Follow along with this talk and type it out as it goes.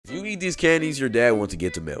you eat these candies, your dad wants to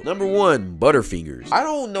get to milk. Number 1, Butterfingers. I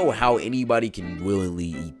don't know how anybody can willingly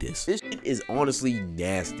eat this. This shit is honestly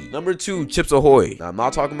nasty. Number 2, Chips Ahoy. Now, I'm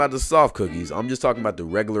not talking about the soft cookies. I'm just talking about the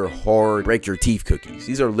regular hard break your teeth cookies.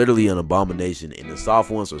 These are literally an abomination, and the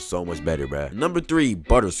soft ones are so much better, bruh. Number 3,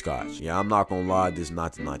 Butterscotch. Yeah, I'm not gonna lie, this is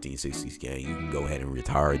not the 1960s, gang. You can go ahead and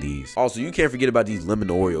retire these. Also, you can't forget about these lemon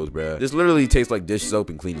Oreos, bruh. This literally tastes like dish soap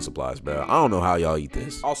and cleaning supplies, bruh. I don't know how y'all eat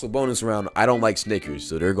this. Also, bonus round, I don't like Snickers,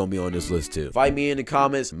 so they're gonna be on this list too. Fight me in the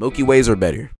comments, Milky Ways are better.